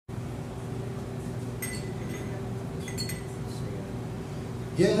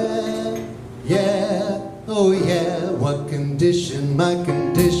Yeah, yeah, oh yeah, what condition my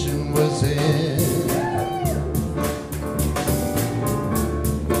condition was in.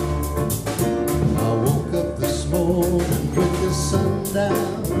 I woke up this morning with the sun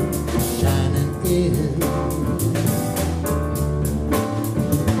down, shining in.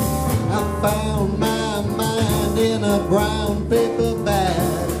 I found my mind in a brown paper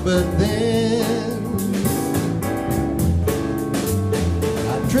bag, but then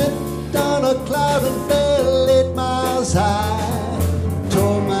tripped on a cloud and fell 8 miles high.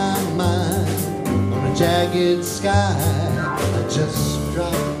 Tore my mind on a jagged sky. I just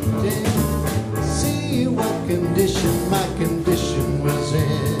dropped in to see what condition my condition was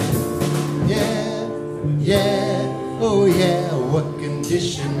in. Yeah, yeah, oh yeah, what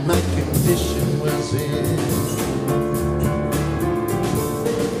condition my condition was in.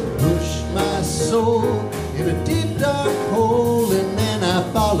 Pushed my soul in a deep dark hole and then I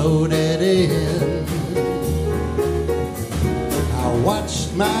followed it in. I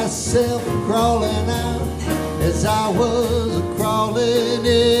watched myself crawling out as I was crawling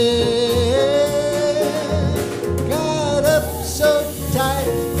in. Got up so tight,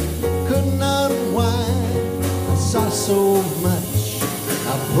 couldn't unwind. I saw so much,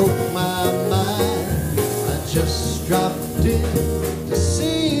 I broke my mind. I just dropped in to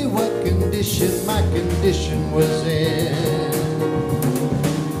see what condition my condition was in.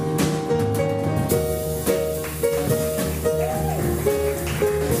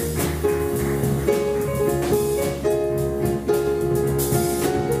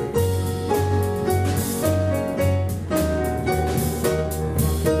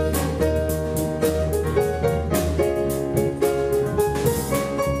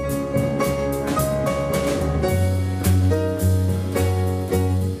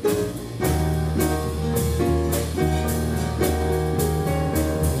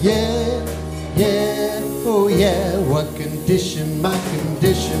 Yeah, yeah, oh yeah, what condition my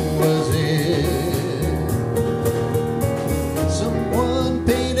condition was in. Someone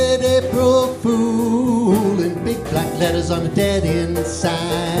painted April Fool in big black letters on the dead end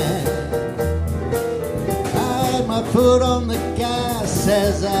sign. I had my foot on the gas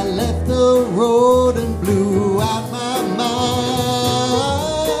as I left the road and blew out my mind.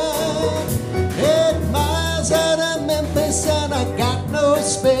 8 miles out of Memphis and I got no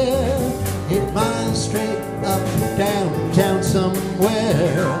spare. 8 miles straight up downtown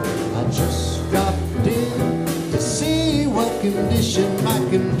somewhere. I just dropped in to see what condition my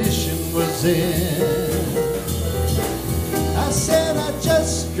condition was in.